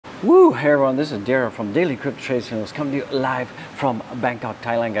Woo! Hey everyone, this is Dara from Daily Crypto Trades Channels coming to you live from Bangkok,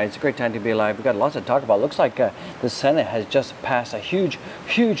 Thailand, guys. It's a great time to be alive. We've got lots to talk about. Looks like the Senate has just passed a huge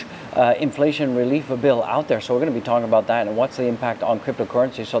inflation relief bill out there. So we're going to be talking about that and what's the impact on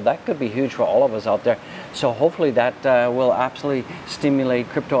cryptocurrency. So that could be huge for all of us out there. So hopefully that will absolutely stimulate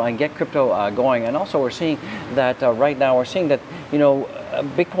crypto and get crypto going. And also we're seeing that right now, we're seeing that,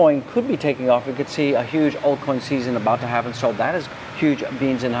 Bitcoin could be taking off. We could see a huge altcoin season about to happen. So that is huge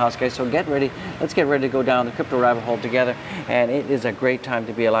beans in the house, guys. So get ready. Let's get ready to go down the crypto rabbit hole together. And it is a great time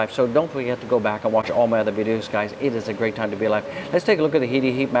to be alive. So don't forget to go back and watch all my other videos, guys. It is a great time to be alive. Let's take a look at the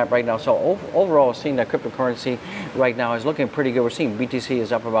heat map right now. So overall, we're seeing that cryptocurrency right now is looking pretty good. We're seeing BTC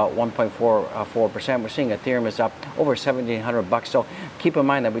is up about 1.44%. We're seeing Ethereum is up over $1,700. So keep in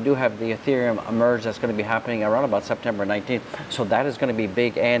mind that we do have the Ethereum merge that's going to be happening around about September 19th. So that is going to be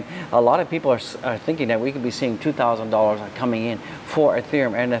big. And a lot of people are thinking that we could be seeing $2,000 coming in for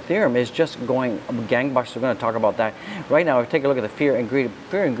Ethereum, and Ethereum is just going gangbusters. We're going to talk about that right now. If we take a look at the fear and greed.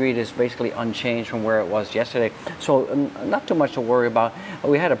 Fear and greed is basically unchanged from where it was yesterday, so not too much to worry about.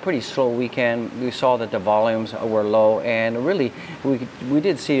 We had a pretty slow weekend. We saw that the volumes were low, and really we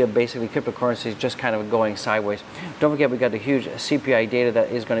did see basically cryptocurrencies just kind of going sideways. Don't forget we got the huge CPI data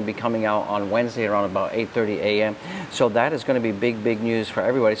that is going to be coming out on Wednesday around about 8:30 a.m. So that is going to be big news for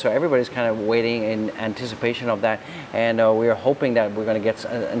everybody. So everybody's kind of waiting in anticipation of that, and we are hoping that we're going to get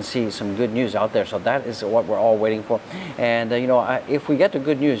and see some good news out there. So that is what we're all waiting for. And if we get the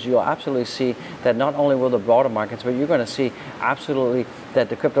good news, you'll absolutely see that not only will the broader markets, but you're going to see absolutely that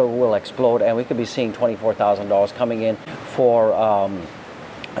the crypto will explode, and we could be seeing $24,000 coming in for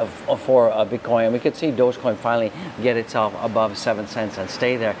Bitcoin. We could see Dogecoin finally get itself above 7 cents and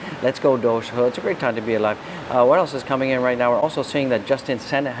stay there. Let's go Doge. So it's a great time to be alive. What else is coming in right now? We're also seeing that Justin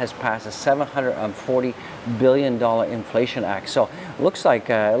Senate has passed a $740 billion inflation act. So looks like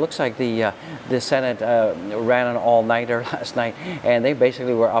the Senate ran an all-nighter last night, and they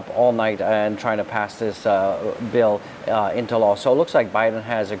basically were up all night and trying to pass this bill into law. So it looks like Biden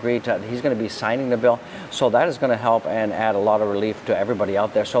has agreed to, he's going to be signing the bill. So that is going to help and add a lot of relief to everybody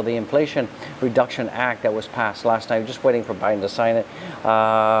out there. So the Inflation Reduction Act that was passed last night, just waiting for Biden to sign it.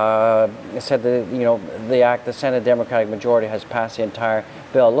 It said the act, the Senate Democratic majority has passed the entire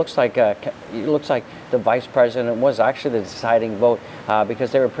bill. It looks like the vice president was actually the deciding vote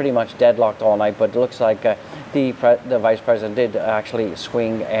because they were pretty much deadlocked all night. But it looks like the vice president did actually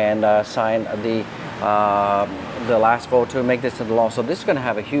swing and sign the last vote to make this into law. So this is going to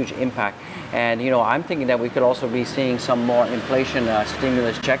have a huge impact. And I'm thinking that we could also be seeing some more inflation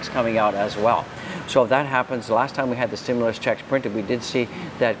stimulus checks coming out as well. So if that happens, the last time we had the stimulus checks printed, we did see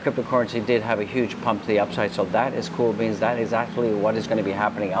that cryptocurrency did have a huge pump to the upside. So that is cool beans. That is actually what is going to be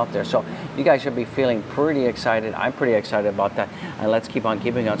happening out there. So you guys should be feeling pretty excited. I'm pretty excited about that. And let's keep on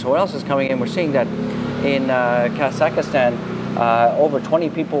keeping on. So what else is coming in? We're seeing that in Kazakhstan, over 20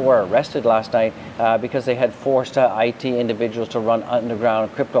 people were arrested last night because they had forced IT individuals to run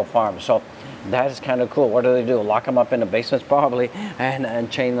underground crypto farms. So that is kind of cool. What do? Lock them up in the basements probably and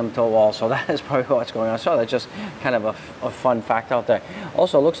chain them to a wall. So that is probably what's going on. So that's just kind of a fun fact out there.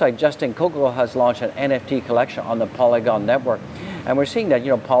 Also, it looks like Justin Coco has launched an NFT collection on the Polygon network. And we're seeing that,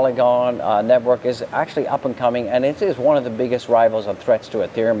 Polygon network is actually up and coming, and it is one of the biggest rivals and threats to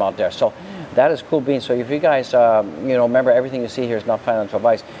Ethereum out there. So that is cool beans. So if you guys, remember, everything you see here is not financial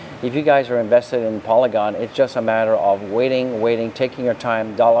advice. If you guys are invested in Polygon, it's just a matter of waiting, taking your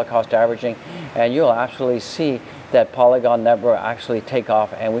time, dollar cost averaging, and you'll absolutely see that Polygon network actually take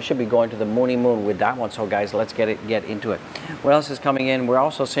off, and we should be going to the moon with that one. So guys, let's get into it. What else is coming in? We're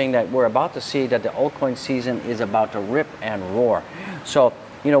also seeing that we're about to see that the altcoin season is about to rip and roar. So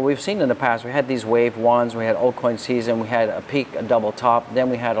we've seen in the past, we had these wave ones, we had altcoin season, we had a peak, a double top, then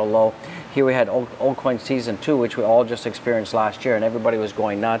we had a low. Here we had altcoin season 2, which we all just experienced last year, and everybody was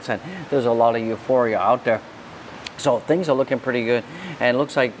going nuts, and there's a lot of euphoria out there. So things are looking pretty good, and it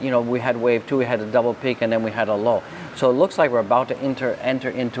looks like we had wave 2, we had a double peak, and then we had a low. So it looks like we're about to enter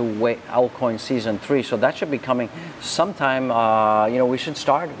into altcoin season 3. So that should be coming sometime. We should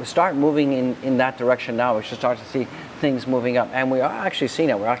start moving in that direction now. We should start to see things moving up, and we are actually seeing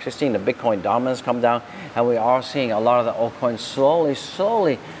it. We're actually seeing the Bitcoin dominance come down, and we are seeing a lot of the altcoins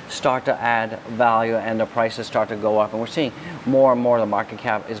slowly start to add value, and the prices start to go up, and we're seeing more and more the market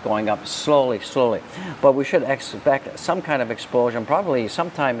cap is going up slowly. But we should expect some kind of explosion, probably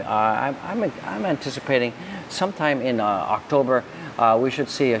sometime. I'm anticipating sometime in October. We should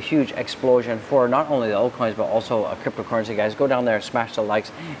see a huge explosion for not only the altcoins but also cryptocurrency. Guys, go down there, smash the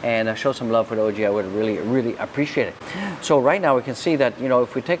likes, and show some love for the OG. I would really appreciate it. So right now we can see that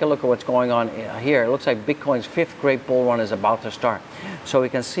if we take a look at what's going on here, it looks like Bitcoin's 5th great bull run is about to start. So we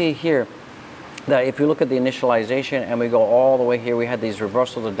can see here that if you look at the initialization and we go all the way here, we had these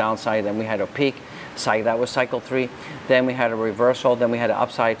reversals to the downside, then we had a peak. That was cycle 3. Then we had a reversal. Then we had an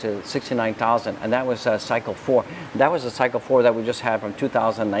upside to 69,000, and that was cycle 4. That was the cycle 4 that we just had from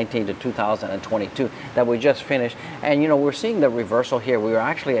 2019 to 2022 that we just finished. And we're seeing the reversal here. We are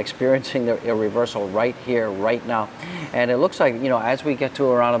actually experiencing a reversal right here, right now. And it looks like as we get to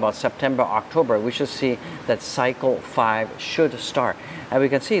around about September, October, we should see that cycle 5 should start. And we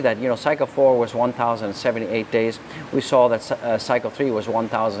can see that cycle 4 was 1,078 days. We saw that cycle 3 was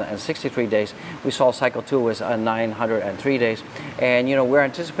 1,063 days. We saw cycle 2 was 903 days. And we're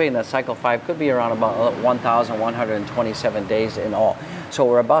anticipating that cycle 5 could be around about 1,127 days in all. So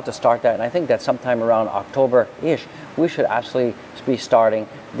we're about to start that, and I think that sometime around October-ish, we should absolutely be starting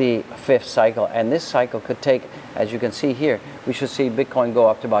the 5th cycle. And this cycle could take, as you can see here, we should see Bitcoin go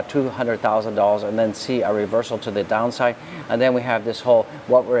up to about $200,000 and then see a reversal to the downside. And then we have this whole,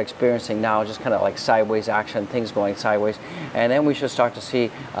 what we're experiencing now, just kind of like sideways action, things going sideways. And then we should start to see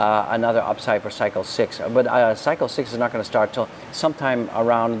another upside for cycle 6. But cycle 6 is not going to start till sometime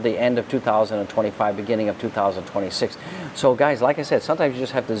around the end of 2025, beginning of 2026. So guys, like I said, sometimes you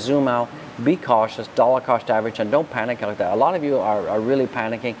just have to zoom out, be cautious, dollar cost average, and don't panic like that. A lot of you are really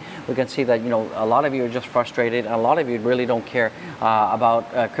panicking. We can see that a lot of you are just frustrated, and a lot of you really don't care about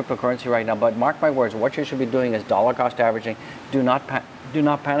cryptocurrency right now. But mark my words, what you should be doing is dollar cost averaging. Do not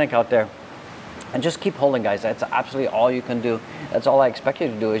panic out there. And just keep holding, guys. That's absolutely all you can do. That's all I expect you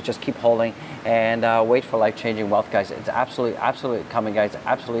to do, is just keep holding and wait for life-changing wealth, guys. It's absolutely coming, guys.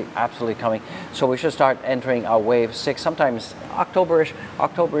 Absolutely coming. So we should start entering our wave 6. Sometimes October-ish,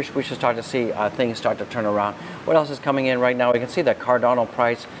 we should start to see things start to turn around. What else is coming in right now? We can see that Cardano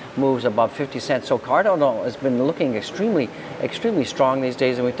price moves above 50 cents. So Cardano has been looking extremely strong these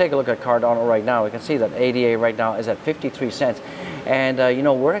days. And we take a look at Cardano right now. We can see that ADA right now is at 53 cents. And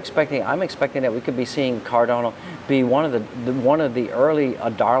I'm expecting that we could be seeing Cardano be one of the early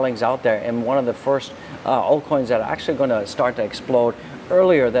darlings out there, and one of the first altcoins that are actually going to start to explode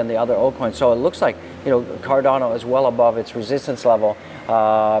earlier than the other altcoins. So it looks like Cardano is well above its resistance level,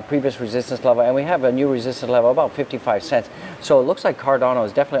 previous resistance level, and we have a new resistance level about 55 cents. So it looks like Cardano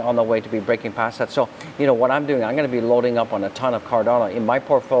is definitely on the way to be breaking past that. So what I'm doing, I'm going to be loading up on a ton of Cardano in my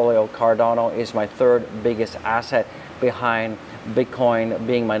portfolio. Cardano is my 3rd biggest asset, behind Bitcoin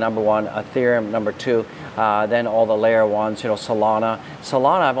being my number 1, Ethereum number 2, then all the layer ones, Solana.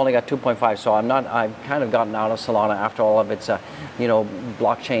 I've only got 2.5, so I've kind of gotten out of Solana after all of its,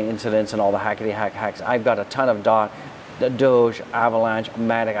 blockchain incidents and all the hacks. I've got a ton of Doge, Avalanche,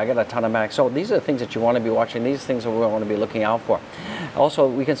 Matic. I got a ton of Matic. So these are the things that you want to be watching. These things that we want to be looking out for. Also,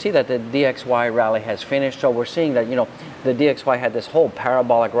 we can see that the DXY rally has finished. So we're seeing that, the DXY had this whole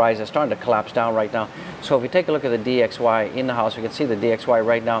parabolic rise. It's starting to collapse down right now. So if we take a look at the DXY in the house, we can see the DXY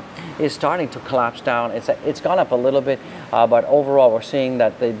right now is starting to collapse down. It's gone up a little bit, but overall we're seeing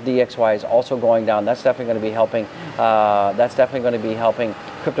that the DXY is also going down. That's definitely going to be helping.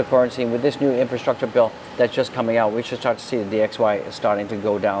 Cryptocurrency. And with this new infrastructure bill that's just coming out, we should start to see the DXY starting to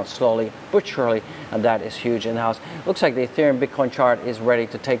go down slowly but surely, and that is huge in the house. Looks like the Ethereum Bitcoin chart is ready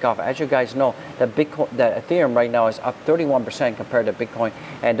to take off. As you guys know, that Ethereum right now is up 31% compared to Bitcoin.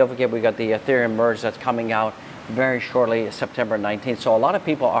 And don't forget, we got the Ethereum merge that's coming out very shortly, September 19th. So a lot of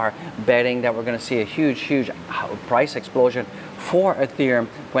people are betting that we're going to see a huge price explosion for Ethereum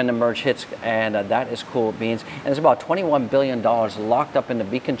when the merge hits, and that is cool beans. And it's about $21 billion locked up in the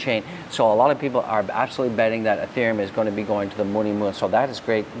beacon chain. So a lot of people are absolutely betting that Ethereum is going to be going to the moon. So that is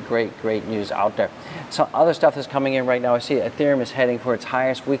great news out there. So other stuff is coming in right now. I see Ethereum is heading for its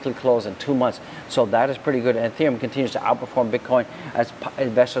highest weekly close in 2 months. So that is pretty good. And Ethereum continues to outperform Bitcoin as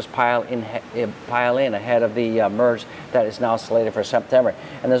investors pile in ahead of the merge that is now slated for September.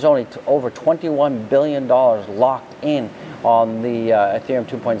 And there's only over $21 billion locked in on the Ethereum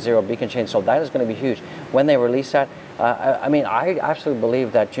 2.0 beacon chain. So that is going to be huge when they release that. I absolutely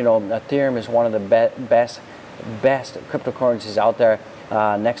believe that Ethereum is one of the best cryptocurrencies out there,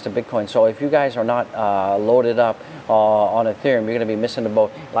 next to Bitcoin. So if you guys are not loaded up on Ethereum, you're going to be missing the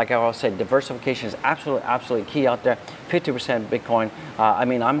boat. Like I always say, diversification is absolutely key out there. 50% Bitcoin.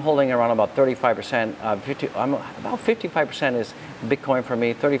 I'm holding around about 35%. About 55% is Bitcoin for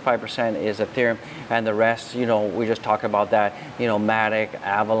me. 35% is Ethereum, and the rest, we just talked about that. Matic,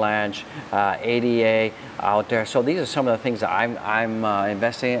 Avalanche, ADA out there. So these are some of the things that I'm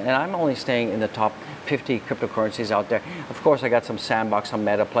investing in, and I'm only staying in the top 50 cryptocurrencies out there. Of course, I got some Sandbox, some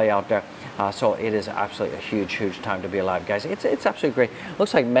Meta play out there. So it is absolutely a huge time time to be alive, guys. It's absolutely great.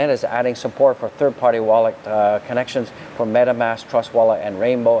 Looks like Meta is adding support for third-party wallet connections for MetaMask, Trust Wallet, and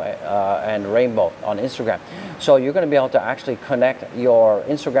Rainbow on Instagram. So you're going to be able to actually connect your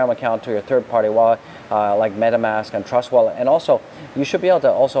Instagram account to your third-party wallet like MetaMask and Trust Wallet, and also you should be able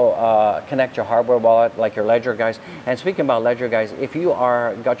to also connect your hardware wallet like your Ledger, guys. And speaking about Ledger, guys, if you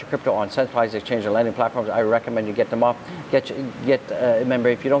got your crypto on centralized exchange or lending platforms, I recommend you get them off. Remember,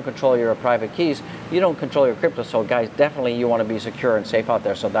 if you don't control your private keys, you don't control your crypto. So guys, definitely you want to be secure and safe out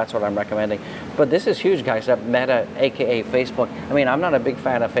there. So that's what I'm recommending. But this is huge, guys, that Meta, aka Facebook. I mean, I'm not a big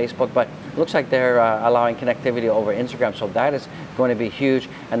fan of Facebook, but it looks like they're allowing connectivity over Instagram. So that is going to be huge,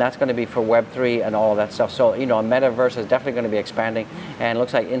 and that's going to be for Web3 and all of that stuff. So, you know, Metaverse is definitely going to be expanding, and it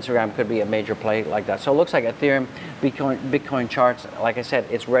looks like Instagram could be a major play like that. So it looks like Ethereum, Bitcoin charts, like I said,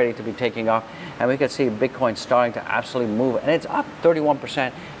 it's ready to be taking off, and we can see Bitcoin starting to absolutely move, and it's up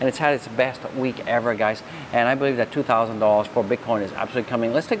 31%, and it's had its best week ever, guys. And I believe that $2,000 for Bitcoin is absolutely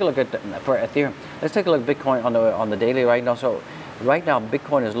coming. Let's take a look at for Ethereum. Let's take a look at Bitcoin on the daily right now. So right now,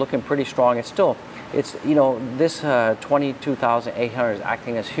 Bitcoin is looking pretty strong. It's you know, this 22,800 is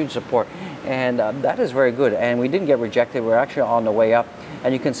acting as huge support, and that is very good. And we didn't get rejected. We're actually on the way up,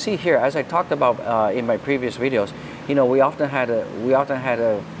 and you can see here, as I talked about in my previous videos, you know, we often had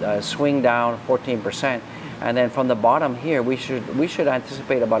a swing down 14%, and then from the bottom here, we should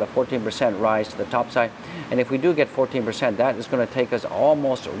anticipate about a 14% rise to the top side. And if we do get 14%, that is going to take us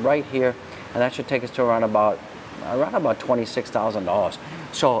almost right here, and that should take us to around about $26,000.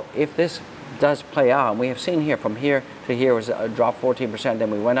 So if this does play out, and we have seen here from here to here was a drop 14%, then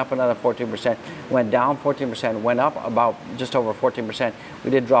we went up another 14%, went down 14%, went up about just over 14%.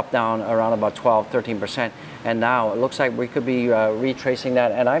 We did drop down around about 13%, and now it looks like we could be retracing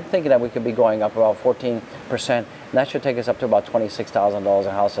that, and I'm thinking that we could be going up about 14%, and that should take us up to about $26,000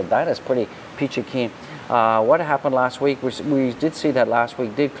 a house. So that is pretty peachy keen. What happened last week? We did see that last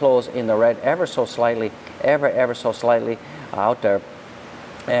week did close in the red ever so slightly, ever so slightly out there.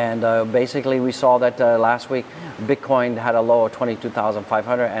 And basically we saw that last week Bitcoin had a low of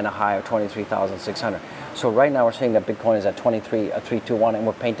 22,500 and a high of 23,600. So right now we're seeing that Bitcoin is at 23,321, and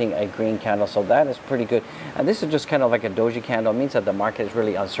we're painting a green candle. So that is pretty good. And this is just kind of like a doji candle. It means that the market is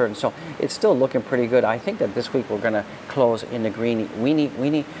really uncertain. So it's still looking pretty good. I think that this week we're going to close in the greeny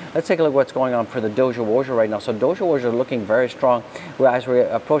weenie. Let's take a look at what's going on for the Doja Woja right now. So Doja Woja are looking very strong. As we're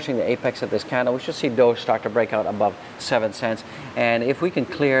approaching the apex of this candle, we should see Doge start to break out above 7 cents. And if we can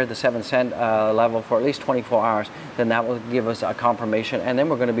clear the 7 cent level for at least 24 hours, then that will give us a confirmation, and then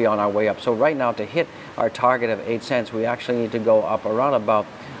we're going to be on our way up. So right now, to hit our target of 8 cents, we actually need to go up around about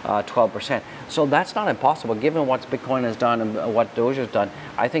 12%. So that's not impossible, given what Bitcoin has done and what Doge has done.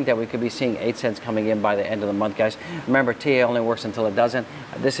 I think that we could be seeing 8 cents coming in by the end of the month, guys. Remember, TA only works until it doesn't.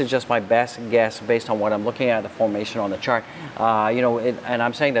 This is just my best guess based on what I'm looking at, the formation on the chart. You know, and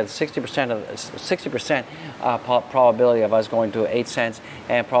I'm saying that 60% probability of us going to 8 cents,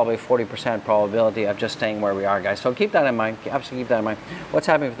 and probably 40% probability of just staying where we are, guys. So keep that in mind. Absolutely keep that in mind. What's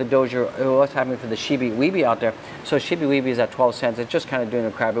happening for the Doja? What's happening for the Shiba Weeby out there? So Shiba Weeby is at 12 cents. It's just kind of doing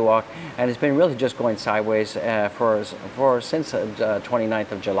a crabby walk, and it's been really just going sideways since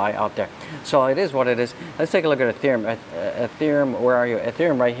 29th of July out there. So it is what it is. Let's take a look at Ethereum. Ethereum, where are you?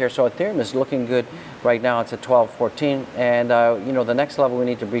 Ethereum right here. So Ethereum is looking good right now. It's at 12.14, and you know, the next level we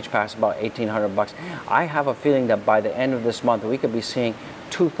need to breach past about 1,800 bucks. I have a feeling that by the end of this month we could be seeing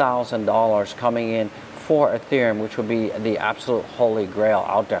 $2,000 coming in for Ethereum, which would be the absolute holy grail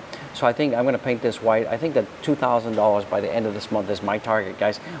out there. So I think I'm going to paint this white. I think that $2,000 by the end of this month is my target,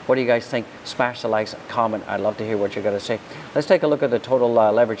 guys. What do you guys think? Smash the likes, comment. I'd love to hear what you're going to say. Let's take a look at the total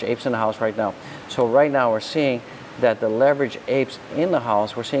leverage apes in the house right now. So right now we're seeing that the leverage apes in the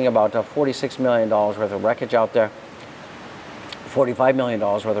house, we're seeing about $46 million worth of wreckage out there. $45 million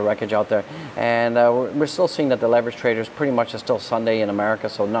worth of wreckage out there, and we're still seeing that the leverage traders pretty much is still Sunday in America,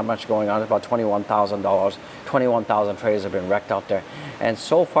 so not much going on. It's about $21,000. 21,000 traders have been wrecked out there, and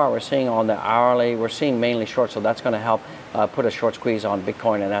so far we're seeing on the hourly, we're seeing mainly short, so that's going to help put a short squeeze on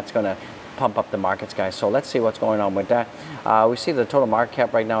Bitcoin, and that's going to pump up the markets, guys. So let's see what's going on with that. We see the total market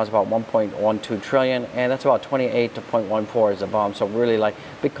cap right now is about 1.12 trillion, and that's about 28 to 0.14 is the volume. So really, like,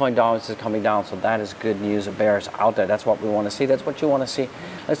 Bitcoin dominance is coming down, so that is good news. Bears out there. That's what we want to see. That's what you want to see.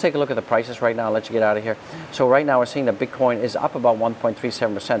 Let's take a look at the prices right now. I'll let you get out of here. So right now we're seeing that Bitcoin is up about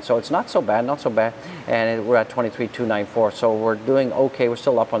 1.37%. So it's not so bad, and we're at 23,294. So we're doing okay. We're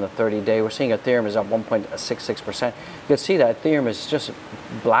still up on the 30-day. We're seeing Ethereum is up 1.66%. You can see that Ethereum is just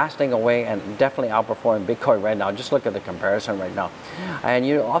blasting away, and definitely outperforming Bitcoin right now. Just look at the comparison right now. And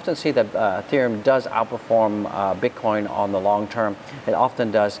you often see that Ethereum does outperform Bitcoin on the long term. It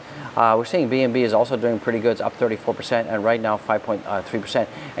often does. We're seeing BNB is also doing pretty good. It's up 34% and right now 5.3%.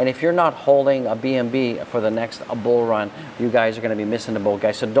 And if you're not holding a BNB for the next bull run, you guys are going to be missing the boat,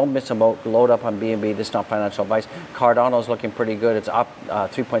 guys. So don't miss a boat. Load up on BNB. This is not financial advice. Cardano is looking pretty good. It's up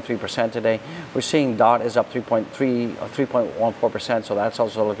 3.3% today. We're seeing DOT is up 3.14%, so that's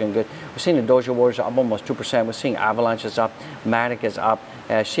also looking good. We're seeing the Doja Warriors up almost 2%. We're seeing Avalanche is up. Matic is up.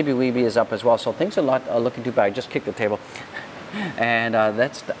 Shiba is up as well. So things are not looking too bad. Just kick the table. And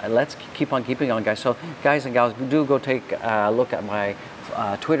let's keep on keeping on, guys. So guys and gals, do go take a look at my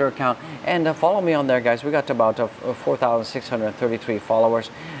Twitter account and follow me on there, guys. We got to about 4,633 followers,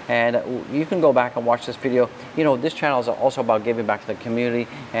 and you can go back and watch this video. You know, this channel is also about giving back to the community,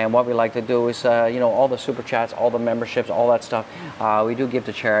 and what we like to do is you know, all the super chats, all the memberships, all that stuff, we do give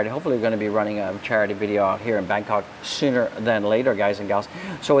to charity. Hopefully we're going to be running a charity video out here in Bangkok sooner than later, guys and gals.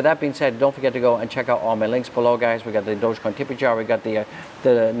 So with that being said, don't forget to go and check out all my links below, guys. We got the Dogecoin tippy jar, we got the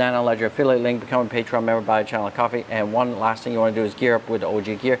Nano Ledger affiliate link, become a Patreon member, buy a channel of coffee, and one last thing you want to do is gear up with the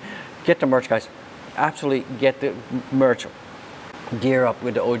OG gear. Get the merch, guys. Absolutely get the merch. Gear up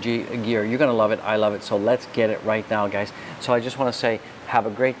with the OG gear. You're gonna love it. I love it. So let's get it right now, guys. So I just want to say, have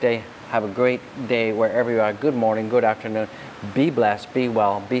a great day. Have a great day wherever you are. Good morning, good afternoon. Be blessed, be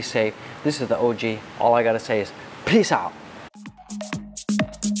well, be safe. This is the OG. All I gotta say is peace out.